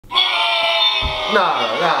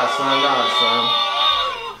Nah, son.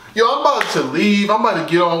 Yo, I'm about to leave. I'm about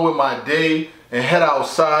to get on with my day and head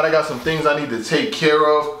outside. I got some things I need to take care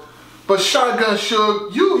of. But Shotgun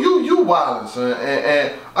Suge, you wildin', son.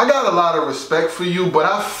 And I got a lot of respect for you, but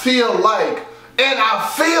I feel like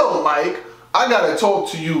I gotta talk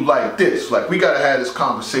to you like this. Like, we gotta have this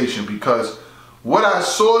conversation, because what I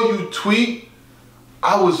saw you tweet,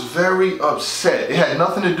 I was very upset. It had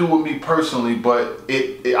nothing to do with me personally, but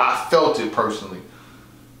I felt it personally.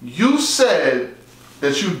 You said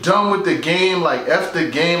that you done with the game, like F the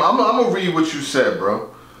game. I'm gonna read what you said, bro.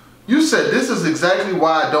 You said, this is exactly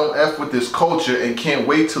why I don't F with this culture and can't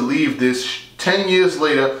wait to leave this. 10 years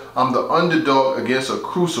later, I'm the underdog against a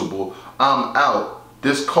crucible. I'm out.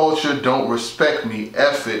 This culture don't respect me.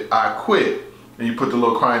 F it, I quit. And you put the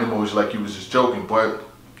little crying emoji like you was just joking, but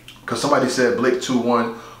because somebody said Blick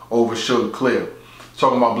 2-1 over Suge Clear.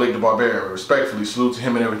 Talking about Blick the Barbarian. Respectfully, salute to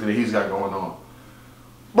him and everything that he's got going on.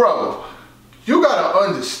 Bro, you gotta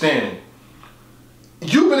understand,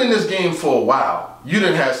 you've been in this game for a while. You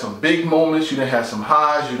done had some big moments, you done had some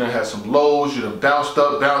highs, you done had some lows, you done bounced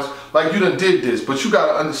up, bounced, like you done did this. But you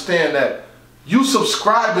gotta understand that you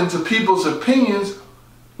subscribing to people's opinions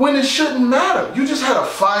when it shouldn't matter. You just had a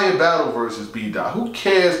fire battle versus B-Dot. Who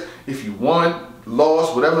cares if you won,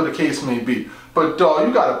 lost, whatever the case may be. But dog,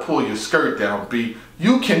 you gotta pull your skirt down, B.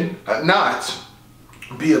 You can not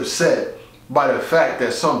be upset by the fact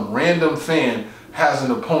that some random fan has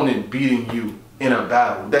an opponent beating you in a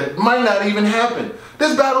battle that might not even happen.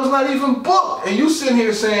 This battle's not even booked, and you sitting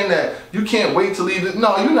here saying that you can't wait to leave it.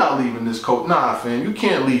 No, you're not leaving this coach. Nah, fam, you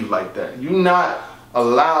can't leave like that. You're not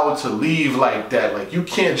allowed to leave like that. Like, you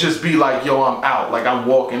can't just be like, yo, I'm out, like I'm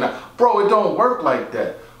walking out. Bro, it don't work like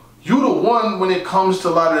that. You the one when it comes to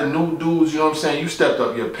a lot of the new dudes, you know what I'm saying? You stepped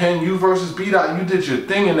up your pen, you versus B-Dot, you did your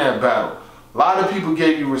thing in that battle. A lot of people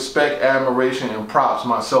gave you respect, admiration, and props,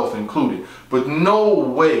 myself included. But no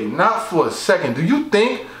way, not for a second, do you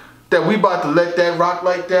think that we about to let that rock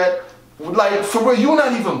like that? Like, for real, you're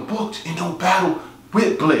not even booked in no battle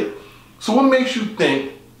with Blick. So what makes you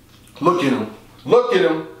think, look at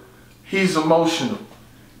him, he's emotional.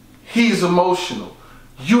 He's emotional.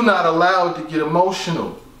 You're not allowed to get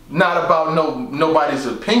emotional. Not about nobody's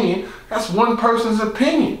opinion. That's one person's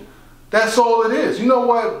opinion. That's all it is. You know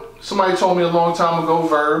what? Somebody told me a long time ago,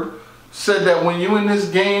 Verb, said that when you in this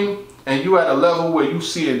game and you at a level where you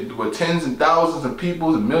see it where tens and thousands of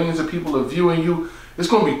people and millions of people are viewing you, it's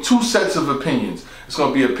going to be two sets of opinions. It's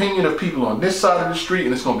going to be opinion of people on this side of the street,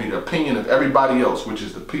 and it's going to be the opinion of everybody else, which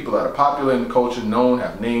is the people that are popular in the culture, known,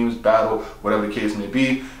 have names, battle, whatever the case may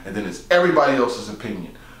be, and then it's everybody else's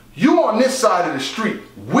opinion. You on this side of the street,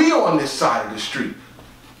 we on this side of the street.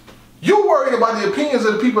 You worried about the opinions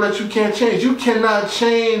of the people that you can't change. You cannot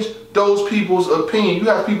change those people's opinion. You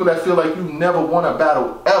have people that feel like you never won a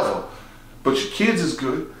battle ever. But your kids is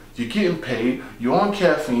good. You're getting paid. You're on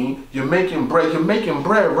caffeine. You're making bread. You're making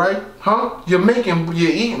bread, right? Huh? You're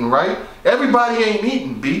eating, right? Everybody ain't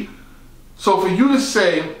eating, B. So for you to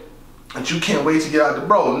say that you can't wait to get out the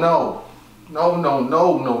bro, no.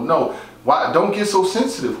 Why? Don't get so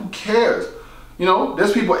sensitive. Who cares? You know,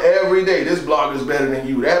 there's people every day. This blog is better than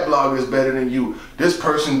you. That blog is better than you. This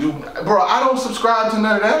person do. Bro, I don't subscribe to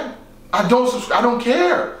none of that. I don't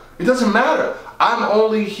care. It doesn't matter. I'm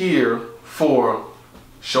only here for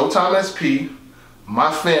Showtime SP,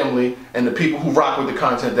 my family, and the people who rock with the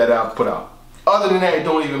content that I put out. Other than that, it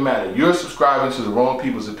don't even matter. You're subscribing to the wrong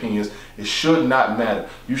people's opinions. It should not matter.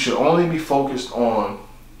 You should only be focused on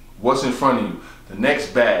what's in front of you. The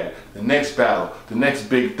next bag, the next battle, the next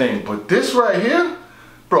big thing. But this right here,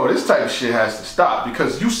 bro, this type of shit has to stop,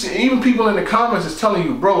 because you see, even people in the comments is telling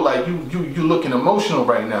you, bro, like you looking emotional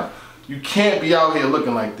right now. You can't be out here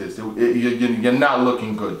looking like this. You're not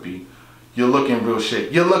looking good, B. You're looking real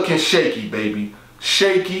shaky. You're looking shaky, baby.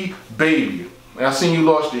 Shaky, baby. And I seen you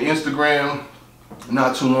launched your Instagram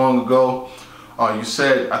not too long ago. I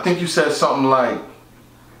think you said something like,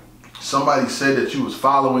 somebody said that you was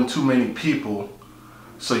following too many people,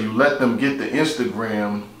 so you let them get the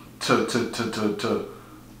Instagram to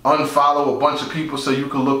unfollow a bunch of people so you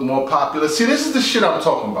can look more popular. See, this is the shit I'm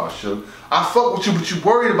talking about, Suge. I fuck with you, but you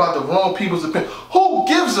worried about the wrong people's opinion. Who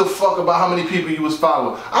gives a fuck about how many people you was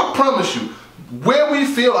following? I promise you, where we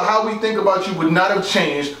feel or how we think about you would not have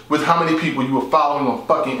changed with how many people you were following on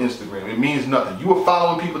fucking Instagram. It means nothing. You were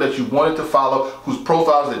following people that you wanted to follow, whose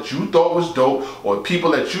profiles that you thought was dope, or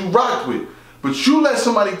people that you rocked with. But you let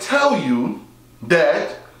somebody tell you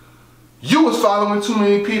that you was following too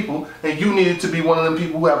many people and you needed to be one of them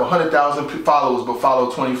people who have 100,000 followers but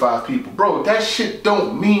follow 25 people. Bro, that shit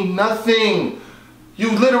don't mean nothing.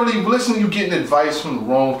 You literally, listen, you getting advice from the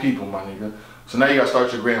wrong people, my nigga. So now you gotta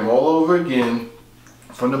start your gram all over again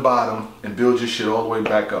from the bottom and build your shit all the way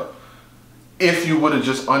back up. If you would have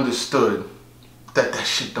just understood that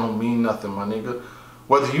shit don't mean nothing, my nigga.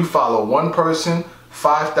 Whether you follow one person,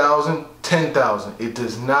 5,000, 10,000, it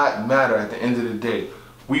does not matter at the end of the day.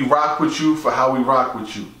 We rock with you for how we rock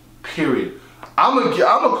with you, period. I'm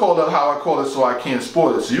gonna call it how I call it so I can't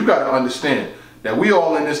spoil it. So you gotta understand that we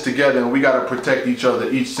all in this together and we gotta protect each other,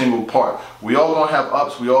 each single part. We all gonna have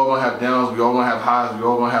ups, we all gonna have downs, we all gonna have highs, we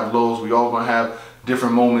all gonna have lows, we all gonna have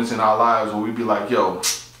different moments in our lives where we be like, yo,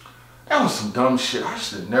 that was some dumb shit. I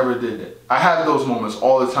should have never did that. I have those moments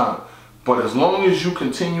all the time. But as long as you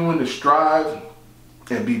continuing to strive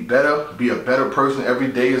and be better, be a better person,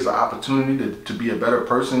 every day is an opportunity to be a better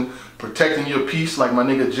person. Protecting your peace, like my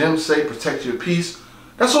nigga Jim say, protect your peace.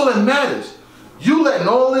 That's all that matters. You letting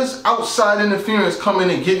all this outside interference come in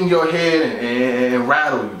and get in your head and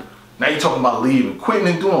rattle you. Now you talking about leaving, quitting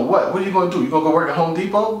and doing what? What are you gonna do? You gonna go work at Home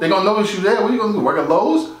Depot? They gonna notice you there? What are you gonna do? Work at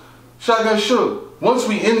Lowe's? Shotgun Suge. Once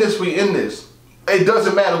we in this, we in this. It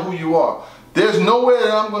doesn't matter who you are. There's nowhere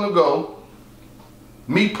that I'm gonna go.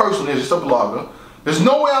 Me personally, as just a blogger, there's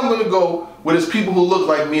nowhere I'm gonna go where there's people who look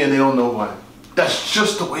like me and they don't know why. That's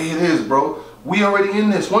just the way it is, bro. We already in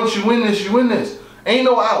this. Once you in this, you in this. Ain't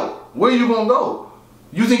no out. Where you gonna go?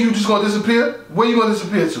 You think you just gonna disappear? Where you gonna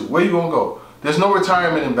disappear to? Where you gonna go? There's no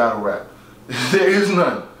retirement in battle rap. There is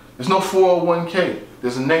none. There's no 401k.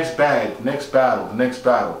 There's a next bag, the next battle, the next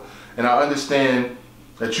battle. And I understand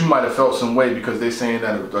that you might have felt some way because they're saying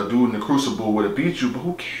that a dude in the Crucible would have beat you, but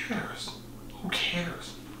who cares? Who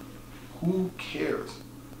cares? Who cares?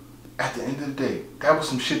 At the end of the day, that was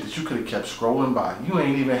some shit that you could have kept scrolling by. You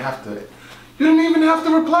didn't even have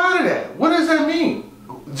to reply to that. What does that mean?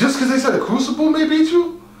 Just because they said a Crucible may beat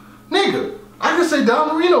you? Nigga, I could say Don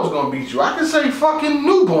Marino's gonna beat you. I could say fucking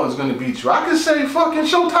Newborn's gonna beat you. I could say fucking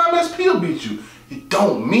Showtime SP will beat you. It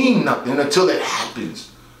don't mean nothing until it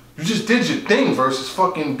happens. You just did your thing versus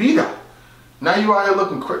fucking Vada. Now you out here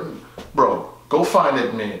looking crazy. Bro, go find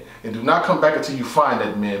that man. And do not come back until you find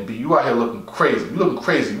that man, B. You out here looking crazy. You looking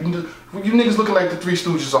crazy. You niggas looking like the Three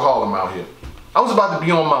Stooges of Harlem out here. I was about to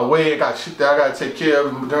be on my way. I got shit that I gotta take care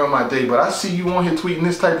of during my day. But I see you on here tweeting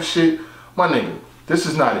this type of shit. My nigga, this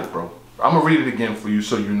is not it, bro. I'm gonna read it again for you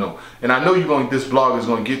so you know. And I know this blog is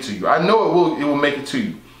gonna get to you. I know it will make it to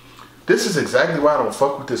you. This is exactly why I don't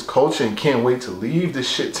fuck with this culture and can't wait to leave this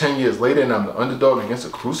shit 10 years later and I'm the underdog against a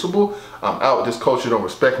Crucible. I'm out. This culture don't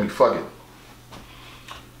respect me. Fuck it.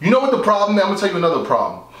 You know what the problem is? I'm gonna tell you another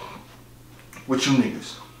problem with you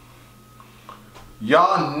niggas.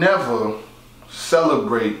 Y'all never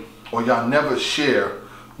celebrate or y'all never share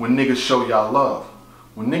when niggas show y'all love.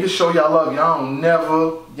 When niggas show y'all love, y'all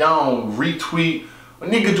don't retweet. A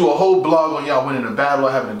nigga do a whole blog on y'all winning a battle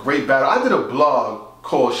or having a great battle. I did a blog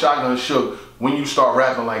called Shotgun Suge. When you start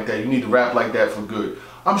rapping like that, you need to rap like that for good.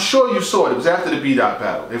 I'm sure you saw it. It was after the B-Dot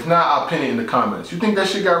battle. If not, I'll pin it in the comments. You think that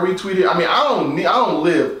shit got retweeted? I mean, I don't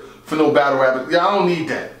live for no battle rap. Yeah, I don't need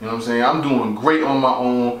that. You know what I'm saying? I'm doing great on my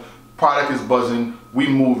own. Product is buzzing. We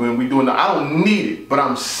moving. We doing. I don't need it. But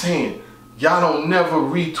I'm saying, y'all don't never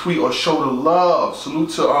retweet or show the love.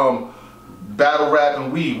 Salute to battle rap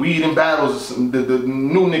and weed and battles. The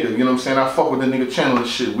new nigga. You know what I'm saying? I fuck with the nigga channel and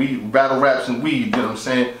shit. We battle raps and weed. You know what I'm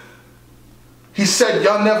saying? He said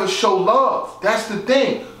y'all never show love. That's the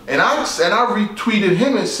thing. And I retweeted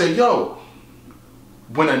him and said, yo,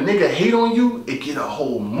 when a nigga hate on you, it get a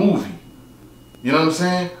whole movie. You know what I'm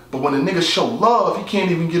saying? But when a nigga show love, he can't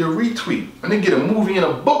even get a retweet. A nigga get a movie and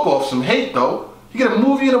a book off some hate though. You get a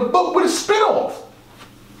movie and a book with a spin-off.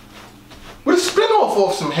 With a spin-off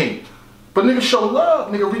off some hate. But nigga show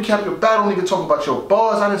love, nigga recap your battle, nigga talk about your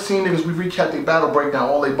bars. I done seen niggas, we recap their battle, break down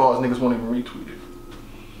all their bars, niggas won't even retweet it.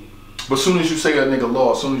 But as soon as you say a nigga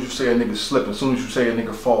lost, as soon as you say a nigga slipping, as soon as you say a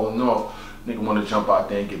nigga falling off, nigga want to jump out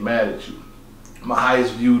there and get mad at you. My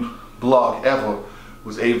highest viewed blog ever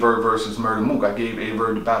was A-Verb versus Murder Mook. I gave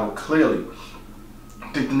A-Verb the battle clearly.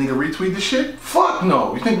 You think the nigga retweet the shit? Fuck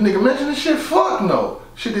no. You think the nigga mentioned the shit? Fuck no.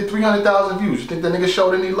 Shit did 300,000 views. You think that nigga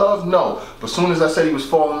showed any love? No. But as soon as I said he was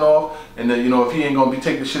falling off, and then, you know, if he ain't gonna be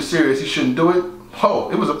taking shit serious, he shouldn't do it. Oh,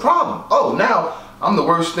 it was a problem. Oh, now I'm the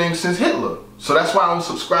worst thing since Hitler. So that's why I don't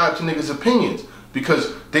subscribe to niggas' opinions,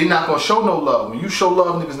 because they not gonna show no love. When you show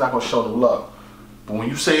love, niggas not gonna show no love. But when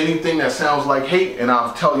you say anything that sounds like hate, and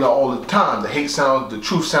I'll tell y'all all the time, the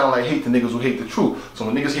truth sound like hate, the niggas will hate the truth. So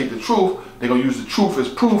when niggas hate the truth, they gonna use the truth as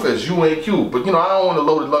proof as you ain't you. But you know, I don't want to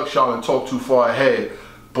load the luck y'all and talk too far ahead.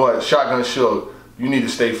 But Shotgun Suge, you need to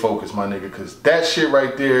stay focused, my nigga, because that shit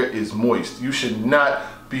right there is moist. You should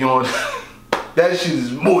not be on, that shit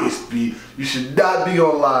is moist, B. You should not be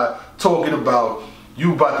on live talking about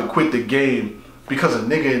you about to quit the game because a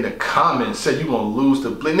nigga in the comments said you gonna lose to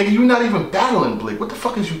Blick. Nigga, you not even battling Blick. What the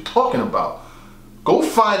fuck is you talking about? Go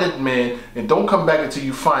find that man and don't come back until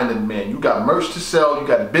you find that man. You got merch to sell, you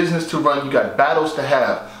got business to run, you got battles to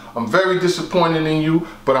have. I'm very disappointed in you,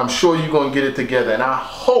 but I'm sure you're gonna get it together. And I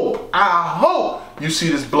hope you see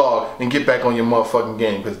this blog and get back on your motherfucking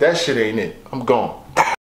game, because that shit ain't it. I'm gone.